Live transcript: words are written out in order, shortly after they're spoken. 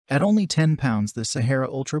At only 10 pounds, the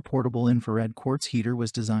Sahara ultra-portable infrared quartz heater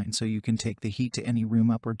was designed so you can take the heat to any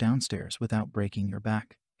room up or downstairs without breaking your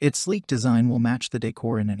back. Its sleek design will match the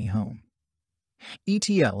decor in any home.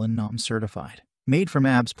 ETL and NOM certified. Made from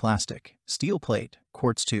ABS plastic, steel plate,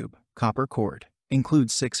 quartz tube, copper cord.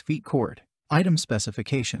 Includes 6 feet cord. Item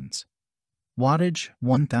specifications. Wattage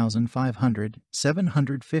 1500,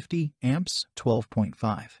 750 amps,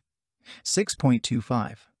 12.5.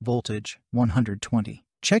 6.25 voltage, 120.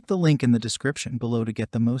 Check the link in the description below to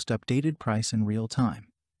get the most updated price in real time.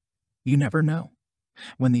 You never know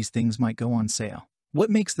when these things might go on sale.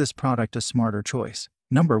 What makes this product a smarter choice?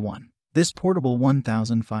 Number 1. This portable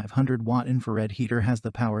 1500-watt infrared heater has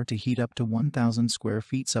the power to heat up to 1,000 square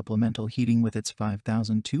feet supplemental heating with its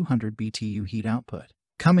 5,200 BTU heat output.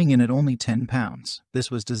 Coming in at only 10 pounds,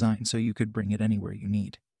 this was designed so you could bring it anywhere you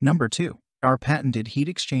need. Number 2. Our patented heat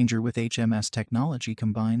exchanger with HMS technology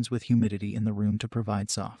combines with humidity in the room to provide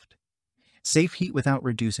soft, safe heat without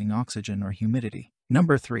reducing oxygen or humidity.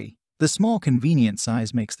 Number 3. The small convenient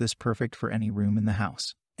size makes this perfect for any room in the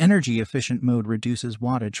house. Energy-efficient mode reduces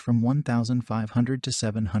wattage from 1,500 to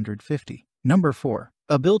 750. Number 4.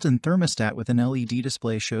 A built-in thermostat with an LED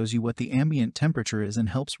display shows you what the ambient temperature is and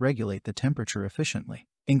helps regulate the temperature efficiently.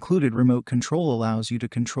 Included remote control allows you to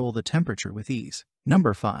control the temperature with ease.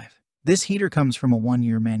 Number 5. This heater comes from a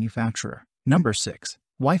 1-year manufacturer. Number 6.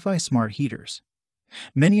 Wi-Fi smart heaters.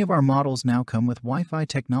 Many of our models now come with Wi-Fi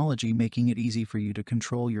technology, making it easy for you to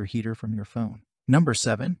control your heater from your phone. Number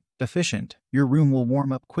 7. Efficient. Your room will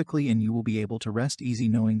warm up quickly and you will be able to rest easy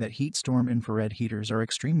knowing that HeatStorm infrared heaters are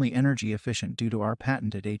extremely energy efficient due to our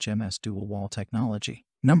patented HMS dual wall technology.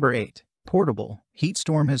 Number 8. Portable.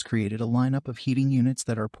 HeatStorm has created a lineup of heating units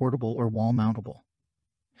that are portable or wall mountable,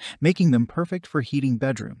 making them perfect for heating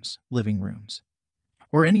bedrooms, living rooms,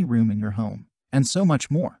 or any room in your home, and so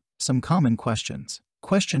much more. Some common questions.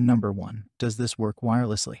 Question number 1. Does this work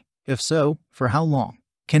wirelessly? If so, for how long?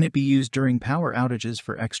 Can it be used during power outages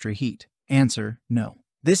for extra heat? Answer: no.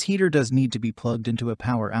 This heater does need to be plugged into a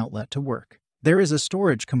power outlet to work. There is a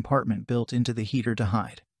storage compartment built into the heater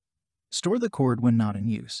to store the cord when not in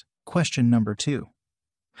use. Question number 2.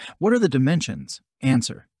 What are the dimensions?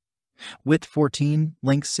 Answer: width 14,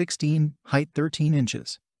 length 16, height 13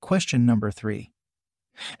 inches. Question number 3.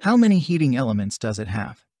 How many heating elements does it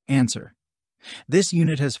have? Answer: this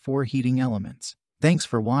unit has 4 heating elements. Thanks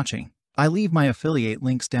for watching. I leave my affiliate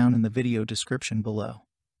links down in the video description below.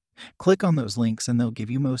 Click on those links and they'll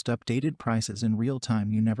give you most updated prices in real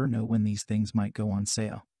time. You never know when these things might go on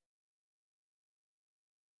sale.